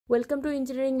Welcome two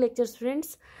engineering lectures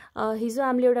friends. हिजो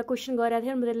हामीले एउटा क्वेशन गरेका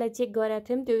थियौं, म त्यसलाई चेक गरेका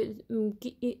थियौं।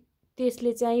 त्यो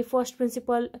त्यसले चाहिँ फर्स्ट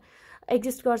प्रिन्सिपल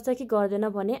एक्जिस्ट गर्छ कि गर्दैन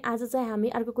भने आज चाहिँ हामी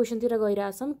अर्को क्वेशनतिर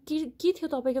गइरहेका छौं। के थियो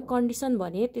तपाईको कन्डिसन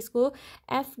भने त्यसको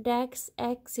f dash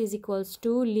x is equals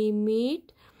to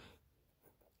limit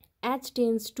h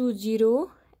tends to 0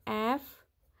 f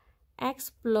x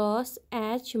plus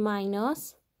h minus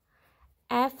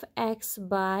f x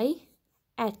by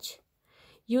h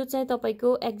यो चाहिँ तपाईको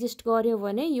एक्जिस्ट गर्यो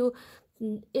भने यो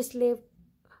यसले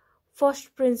फर्स्ट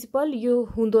प्रिन्सिपल यो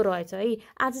हुँदो रहेछ है।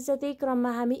 आज चाहिँ त्यही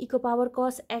क्रममा हामी e को पावर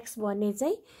cos x भन्ने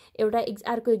चाहिँ एउटा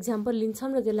अर्को एक्जाम्पल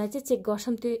लिन्छौं र त्यसलाई चाहिँ चेक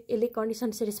गर्छौं त्यो यसले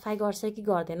कन्डिसन सेटिस्फाई गर्छ कि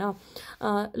गर्दैन।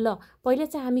 ल पहिले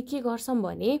चाहिँ हामी के गर्छौं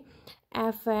भने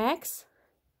fx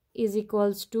is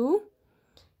equals to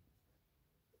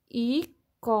e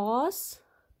cos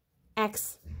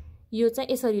x यो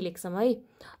चाहिँ यसरी लेख्छौं है।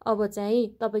 अब चाहिँ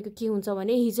तपाईको के हुन्छ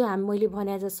भने हिजो मैले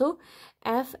भने जसो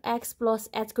fx plus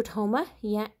h को ठाउँमा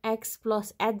यहाँ x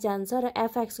plus h जान्छ र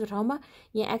fx को ठाउँमा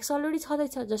यहाँ x अलरेडी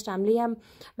छदैछ, जस्ट हामीले यहाँ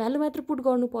भ्यालु मात्र पुट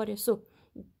गर्नु पर्यो। सो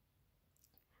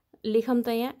लेखौं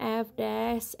त यहाँ f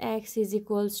dash x is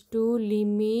equals to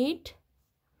limit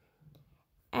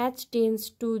h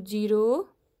tends to 0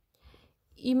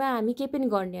 इमा हामी के पनि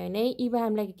गर्ने हैन है। इमा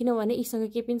हामीलाई किनभने इसँग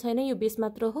के पनि छैन, यो बेस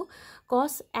मात्र हो।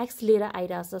 cos x लिएर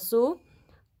आइराछ, so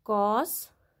cos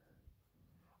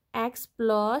x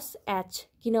plus h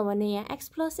किनभने यहाँ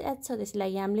x plus h छ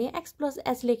त्यसलाई हामीले x plus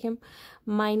h लेख्यौं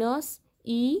minus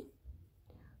e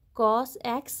cos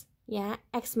x यहाँ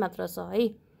x मात्र छ है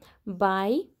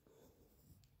by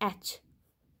h।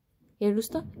 हेर्नुस्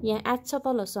त यहाँ h छ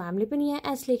तल, सो हामीले पनि यहाँ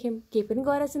h लेख्यौं, के पनि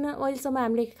गरेको छैन अहिलेसम्म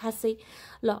हामीले खासै।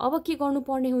 ल अब के गर्नु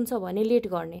पर्ने हुन्छ भने लेट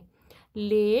गर्ने।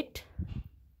 लेट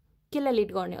केलाई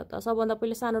लेट गर्ने हो त? सबभन्दा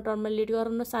पहिले सानो टर्ममा लेट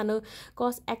गरौँ न। सानो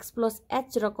cos x plus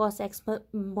h र cos x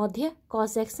मध्ये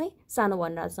cos x चाहिँ सानो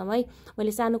भनिरहेछ है।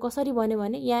 मैले सानो कसरी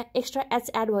भने यहाँ एक्स्ट्रा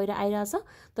h एड भएर आइरहेछ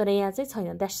तर यहाँ चाहिँ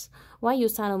छैन, द्याट्स वाइ यो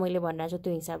सानो मैले भनिरहेछु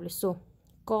त्यो हिसाबले। So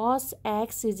cos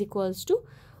x is equals to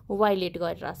y late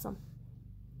गरिरहेछ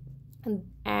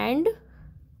एन्ड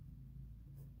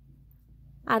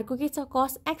अर्को के छ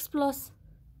cos x plus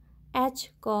h।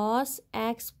 cos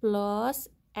x plus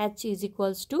h is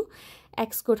equals to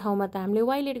x को ठाउँमा त हामीले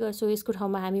y लेट गर्छौं, यसको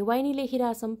ठाउँमा हामी y नै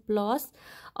लेखिरहेछौं प्लस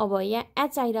अब यहाँ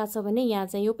h आइराछ भने यहाँ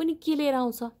चाहिँ यो पनि के लिएर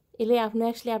आउँछ, यसले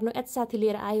आफ्नो x ले आफ्नो h साथी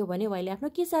लिएर आयो भने y ले आफ्नो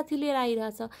के साथी लिएर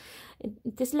आइराछ,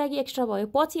 त्यसैलागि एक्स्ट्रा भयो।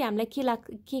 पछि हामीलाई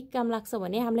के काम लाग्छ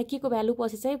भने हामीलाई के को भ्यालु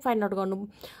पछि चाहिँ फाइन्ड आउट गर्नु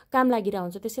काम लागिरा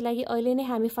हुन्छ, त्यसैलागि अहिले नै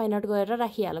हामी फाइन्ड आउट गरेर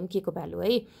राखिहालौं के को भ्यालु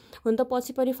है। हुन त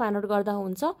पछि पनि फाइन्ड आउट गर्दा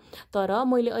हुन्छ तर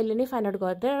मैले अहिले नै फाइन्ड आउट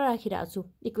गरेर राखिरहेको छु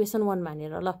इक्वेसन 1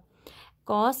 मानेर। ल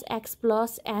cos x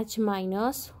plus h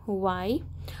minus y,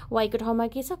 y को ठाउँमा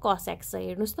के छ cos x छ,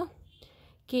 हेर्नुस् त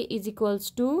k is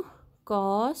equals to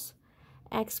cos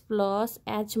x plus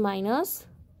h minus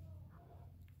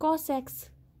cos x।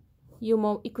 यो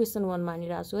म इक्वेसन 1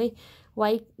 मानिरहेको छु है।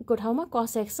 y को ठाउँमा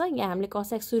cos x छ, यहाँ हामीले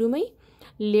cos x सुरुमै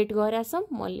लेट गरेछौं,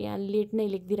 मैले यहाँ लेट नै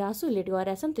लेखिदिरहेको छु, लेट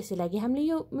गरेछौं त्यसैलागि हामीले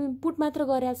यो पुट मात्र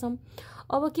गरेछौं।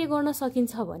 अब के गर्न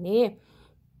सकिन्छ भने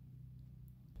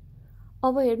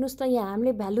अब हेर्नुस् त यहाँ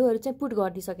हामीले भ्यालुहरु चाहिँ पुट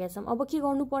गरिदिसकेका छौं। अब के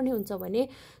गर्नुपर्ने हुन्छ भने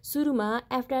सुरुमा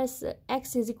f dash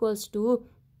x is equals to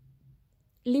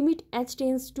limit h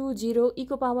tends to 0 e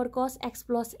को power cos x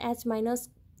plus h minus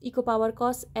e को power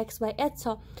cos x by h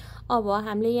छ। अब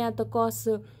हामीले यहाँ त cos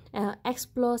x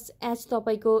plus h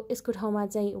तपाईको यसको ठाउँमा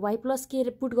चाहिँ y plus k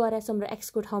पुट गरेछौं र x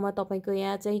को ठाउँमा तपाईको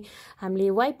यहाँ चाहिँ हामीले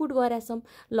y पुट गरेछौं।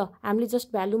 ल हामीले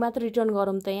जस्ट भ्यालु मात्र रिटर्न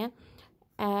गरौँ त यहाँ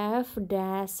f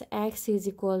dash x is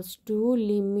equals to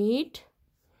limit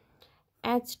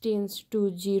h tends to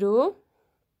 0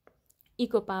 e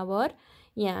को पावर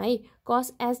यहाँ है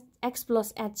cos x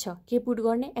plus h छ, के पुट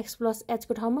गर्ने x plus h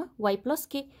को ठाउँमा y plus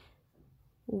k,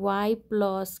 y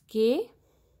plus k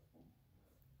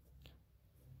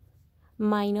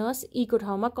minus e को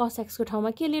ठाउँमा cos x को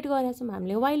ठाउँमा के लेट गरेछौं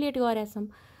हामीले y लेट गरेछौं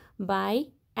by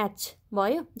h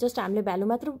भयो। जस्ट हामीले भ्यालु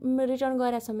मात्र रिटर्न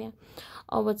गरेछौं यहाँ।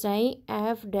 अब चाहिँ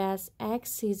f dash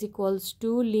x is equals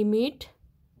to limit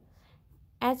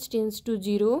h tends to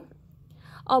 0।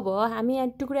 अब हामी यहाँ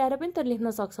टुक्राएर पनि त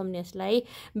लेख्न सक्छौं नि यसलाई,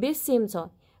 बेस सेम छ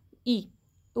e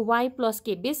y plus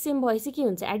k, base same भएपछि के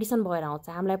हुन्छ एडिसन भएर आउँछ,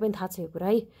 हामीलाई पनि थाहा छ यो कुरा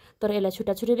है। तर यसलाई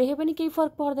छुट्टा छुट्टै लेखे पनि केही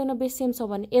फरक पर्दैन, बेस सेम छ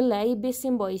भने यसलाई बेस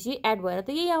सेम भएपछि एड भएर त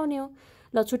यही आउने हो।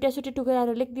 ल छुट्टा छुट्टै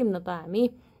टुक्राएर लेख्दियौं न त हामी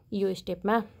यो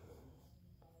स्टेपमा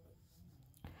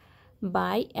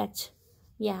बाइ h,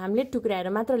 यहाँ हामीले टुक्राएर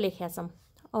मात्र लेखेका छौं।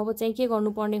 अब चाहिँ के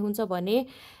गर्नुपर्ने हुन्छ भने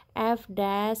f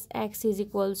dash x is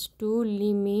equals to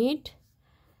limit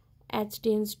h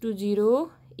tends to 0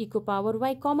 e को पावर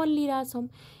y कमन लिइरहेछौँ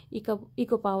e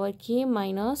को पावर k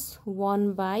माइनस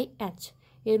 1/h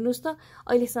हेर्नुस् त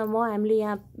अहिलेसम्म हामीले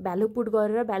यहाँ भ्यालु पुट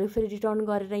गरेर भ्यालु फेरि रिटर्न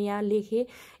गरेर यहाँ लेखे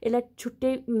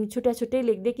यसलाई छुट्टै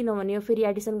लेख्दै किनभने यो फेरि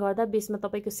एडिसन गर्दा बेसमा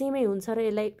तपाईको सेमै हुन्छ र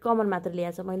यसलाई कमन मात्र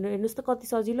ल्याएछ मैले हेर्नुस् त कति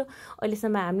सजिलो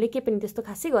अहिलेसम्म हामीले के पनि त्यस्तो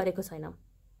खासै गरेको छैन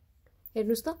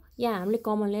हेर्नुस् त यहाँ हामीले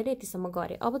कमन ल्याएर यतिसम्म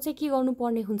गरे अब चाहिँ के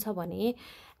गर्नुपर्ने हुन्छ भने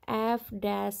f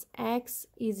dash x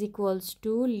is equals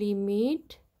to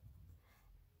limit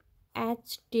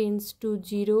h tends to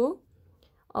 0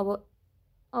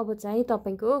 अब चाहिँ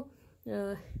तपाईको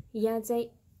यहाँ चाहिँ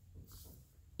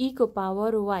e को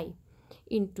पावर y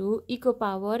इन्टु e को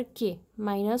पावर k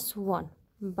माइनस 1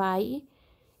 बाई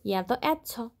यहाँ त h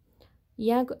छ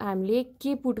यहाँ हामीले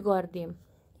k पुट गर्दियौं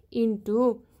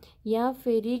इन्टु यहाँ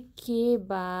फेरि k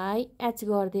बाई h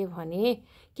गर्दिए भने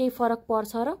केही फरक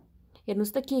पर्छ र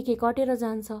हेर्नुस् त के कटेर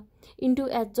जान्छ इन्टु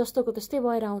h जस्तोको त्यस्तै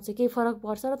भएर आउँछ केही फरक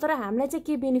पर्छ र तर हामीलाई चाहिँ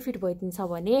के बेनिफिट भइदिन्छ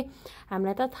भने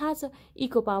हामीलाई त थाहा छ e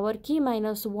को पावर k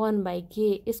माइनस 1/k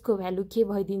यसको भ्यालु के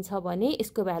भइदिन्छ भने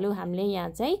यसको भ्यालु हामीले यहाँ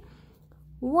चाहिँ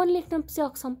 1 लेख्न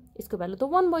सक्छौं यसको भ्यालु त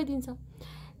 1 भइदिन्छ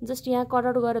जस्ट यहाँ कट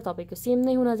आउट गरेर तपाईको सेम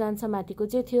नै हुन जान्छ माथिको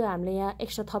जे थियो हामीले यहाँ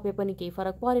एक्स्ट्रा थपे पनि केही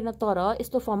फरक परेन तर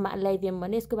यस्तो फर्ममा ल्याइदियौं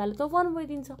भने यसको भ्यालु त 1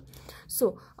 भइदिन्छ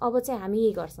सो अब चाहिँ हामी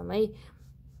यही गर्छौं है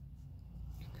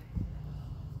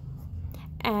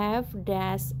f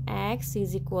dash x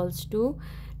is equals to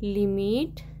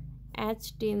limit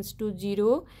h tends to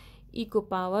 0 e को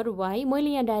पावर y मैले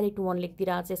यहाँ डाइरेक्ट 1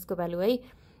 लेख्दिरहेको छु यसको भ्यालु है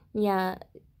यहाँ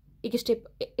एक स्टेप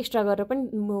एक्स्ट्रा गरेर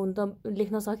पनि हुन त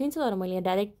लेख्न सकिन्छ तर मैले यहाँ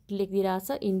डाइरेक्ट लेख्दिरहेको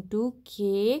छु इन्टु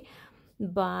k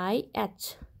बाई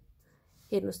h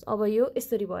हेर्नुस् अब यो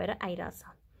यसरी भएर आइराछ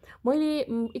मैले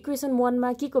इक्वेसन 1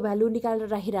 मा के को भ्यालु निकालेर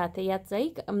राखिरहेको थिएँ याद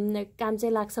चाहिँ काम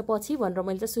चाहिँ लाग्छ पछि भनेर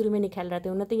मैले चाहिँ सुरुमै निकालेर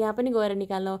थिएँ हुन त यहाँ पनि गएर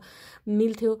निकाल्न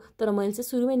मिल्थ्यो तर मैले चाहिँ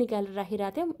सुरुमै निकालेर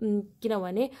राखिरहेको थिएँ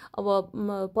किनभने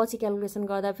अब पछि क्याल्कुलेसन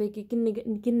गर्दा फेरि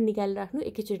किन निकालेर राख्नु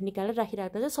एकैचोटि निकालेर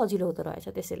राखिराख्दा चाहिँ सजिलो हुँदो रहेछ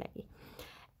त्यसैलागि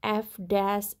f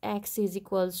dash x is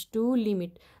equals to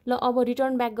limit ल अब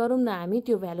रिटर्न ब्याक गरौँ न हामी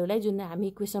त्यो भ्यालुलाई जुन हामी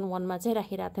इक्वेसन 1 मा चाहिँ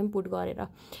राखिरहेको थियौं पुट गरेर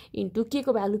इन्टु के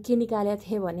को भ्यालु के निकालेको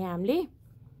थिए भने हामीले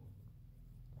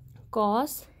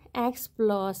cos x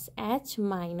plus h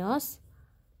minus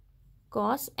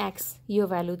cos x यो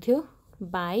भ्यालु थियो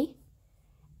बाई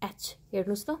h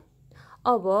हेर्नुस् त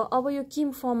अब यो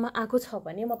किम फर्ममा आको छ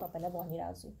भने म तपाईलाई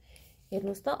भनिरहेको छु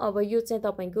हेर्नुस् त अब यो चाहिँ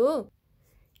तपाईको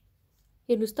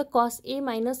हेर्नुस् त cos a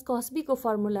minus cos b को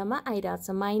फर्मुलामा आइराछ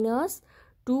minus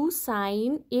 2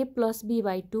 sin a plus b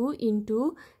by 2 into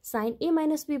sin a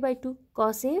minus b by 2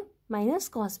 cos a minus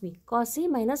cos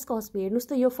b हेर्नुस्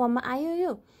त यो फर्ममा आयो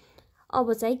यो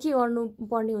अब चाहिँ के गर्नु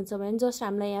पर्ने हुन्छ भने जस्ट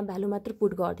हामीलाई यहाँ भ्यालु मात्र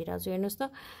पुट गरिदिरहेको छु हेर्नुस् त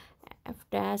f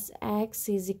dash x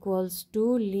is equals to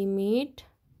limit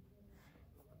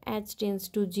h tends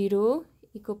to 0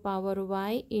 e को पावर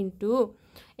y इन्टु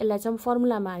यसलाई चाहिँ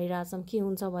फर्मुलामा हालिरहेछौँ के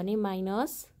हुन्छ भने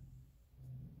minus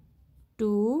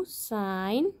 2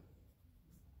 sin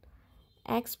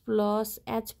x plus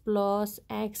h plus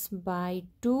x by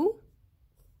 2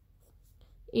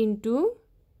 into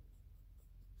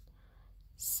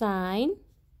sin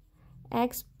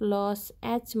x plus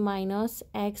h minus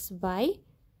x by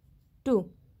 2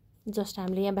 just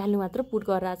हामीले यहाँ value मात्र put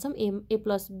गरिरहेछौँ a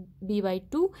plus b by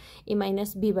 2 a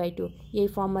minus b by 2 यही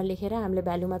फर्ममा लेखेर हामीले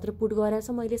भ्यालु मात्र पुट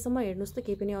गरिरहेछौँ अहिलेसम्म हेर्नुस् त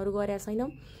केही पनि अरु गरेका छैनौं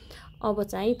अब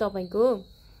चाहिँ तपाईको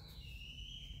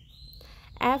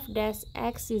f dash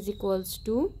x is equals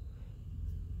to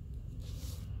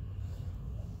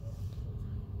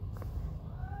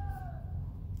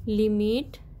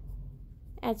limit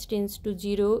h tends to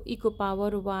 0 e को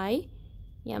पावर y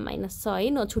यहाँ माइनस छ है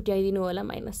नछुट्याइदिनु होला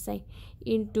माइनस चाहिँ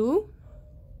into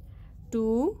 2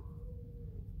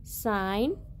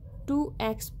 sin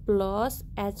 2x plus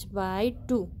h by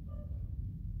 2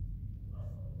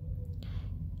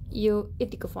 यो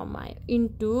यतिको फर्ममा आयो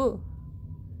इन्टु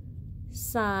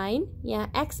sin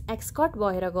यहाँ x कट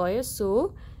भएर गयो सो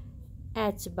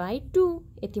h by 2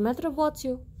 यति मात्र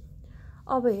बच्यो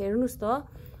अब हेर्नुस् त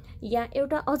यहाँ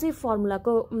एउटा अझै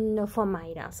फर्मुलाको फर्ममा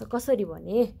आइराछ कसरी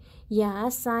भने यहाँ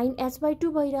sin h by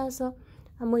 2 भइराछ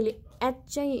मैले h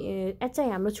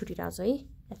चाहिँ हाम्रो छुटिराछ है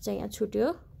h चाहिँ यहाँ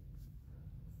छुट्यो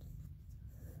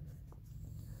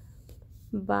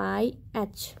by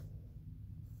h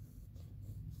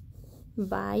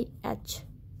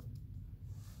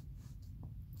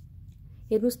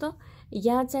हेर्नुस् त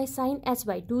यहाँ चाहिँ sin h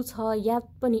by 2 छ यहाँ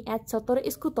पनि h छ तर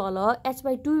यसको तल h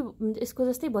by 2 यसको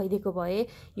जस्तै भइदिएको भए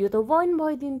यो त 1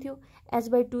 भइदिन्थ्यो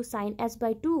h/2 sin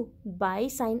h/2 by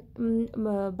sine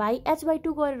by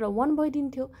h/2 गरेर 1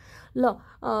 भइदिन्थ्यो। ल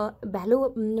भ्यालु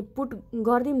पुट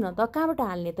गरिदिउँ न त, कहाँबाट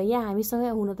हाल्ने त? यहाँ हामीसँग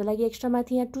हुनको लागि एक्स्ट्रा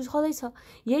माथि यहाँ 2 छँदैछ,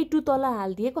 यही 2 तल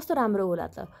हालिदिए कस्तो राम्रो होला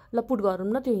त। ल पुट गरौँ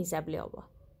न त्यो हिसाबले। अब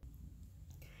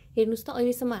हेर्नुहोस् त,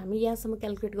 अहिलेसम्म हामी यहाँसम्म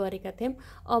क्यालकुलेट गरेका थियौँ।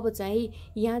 अब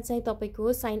चाहिँ यहाँ चाहिँ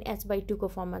तपाईँको साइन h/2 को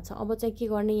फर्ममा छ। अब चाहिँ के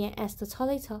गर्ने, यहाँ एच त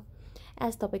छँदैछ,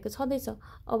 एच तपाईँको छँदैछ।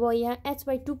 अब यहाँ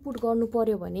h/2 पुट गर्नु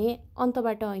पर्यो भने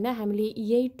अन्तबाट होइन, हामीले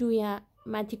यही 2 यहाँ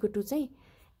माथिको 2 चाहिँ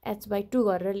h/2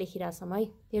 गरेर लेखिरहेछौँ है।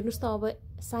 हेर्नुहोस् त, अब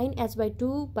साइन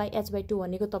h/2 बाई h/2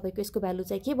 भनेको तपाईँको यसको भ्यालु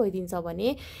चाहिँ के भइदिन्छ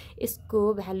भने यसको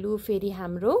भ्यालु फेरि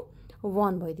हाम्रो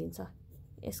 1 भइदिन्छ।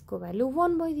 यसको भ्यालु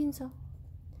 1 भइदिन्छ।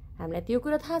 हामीलाई त्यो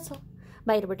कुरा थाहा छ,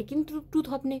 बाहिरबाट किन 2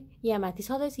 थप्ने, यहाँ माथि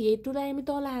छँदैछ, यही 2 लाई हामी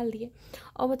तल हालिदिए।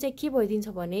 अब चाहिँ के भइदिन्छ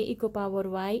भने e को power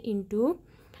y into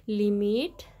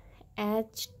limit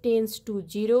h tense to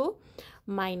 0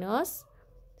 minus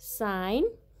sign,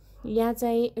 यहाँ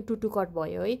चाहिँ 2 कट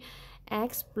भयो है,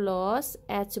 x प्लस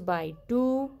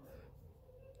h/2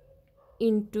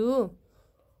 इन्टु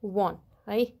 1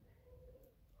 है,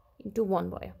 इन्टु 1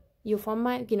 भयो यो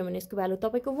फर्ममा, किनभने यसको भ्यालु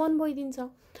तपाईँको 1 भइदिन्छ।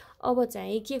 अब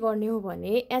चाहिँ के गर्ने हो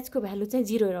भने h को भ्यालु चाहिँ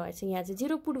 0 रहेछ, यहाँ चाहिँ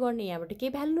 0 पुट गर्ने, यहाँबाट केही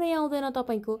भ्यालु नै आउँदैन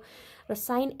तपाईँको, र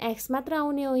साइन x मात्र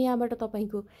आउने हो यहाँबाट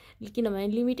तपाईँको, किनभने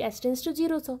लिमिट h टेन्स टु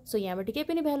 0 छ। सो यहाँबाट केही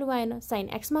पनि भ्यालु आएन, साइन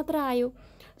x मात्र आयो।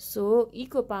 सो e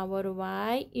को power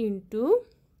y into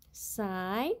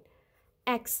sign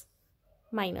x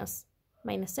minus,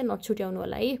 minus चाहिँ नछुट्याउनु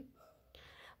होला है,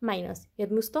 माइनस।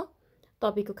 हेर्नुहोस् त,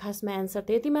 तपाईँको खासमा एन्सर त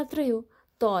यति मात्रै हो,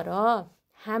 तर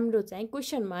हाम्रो चाहिँ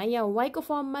क्वेसनमा यहाँ y को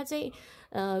फर्ममा चाहिँ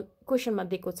क्वेसनमा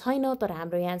दिएको छैन, तर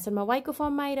हाम्रो यहाँ एन्सरमा y को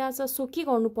फर्ममा आइरहेछ। सो के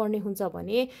गर्नुपर्ने हुन्छ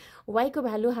भने y को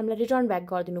भ्यालु हामीलाई रिटर्न ब्याक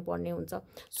गरिदिनु पर्ने हुन्छ।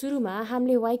 सुरुमा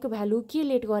हामीले y को भ्यालु के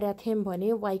लेट गरेका थियौँ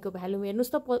भने y को भ्यालु हेर्नुहोस्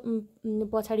त,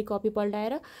 पछाडि कपी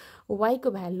पल्टाएर y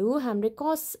को भ्यालु हामीले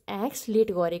cos x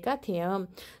लेट गरेका थियौँ।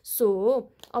 सो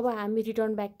अब हामी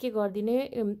रिटर्न ब्याक के गरिदिने,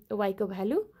 y को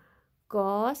value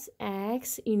cos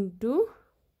x into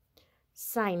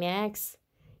sign x,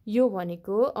 यो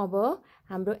भनेको अब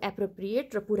हाम्रो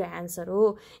एप्रोप्रिएट र पुरा एन्सर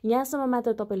हो। यहाँसम्म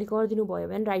मात्र तपाईँले गरिदिनु भयो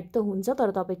भने राइट त हुन्छ,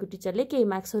 तर तपाईँको टिचरले केही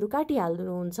मार्क्सहरू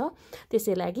काटिहाल्नुहुन्छ,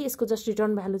 त्यसै लागि यसको जस्ट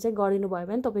रिटर्न भ्यालु चाहिँ गरिदिनु भयो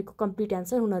भने तपाईँको कम्प्लिट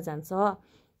एन्सर हुन जान्छ।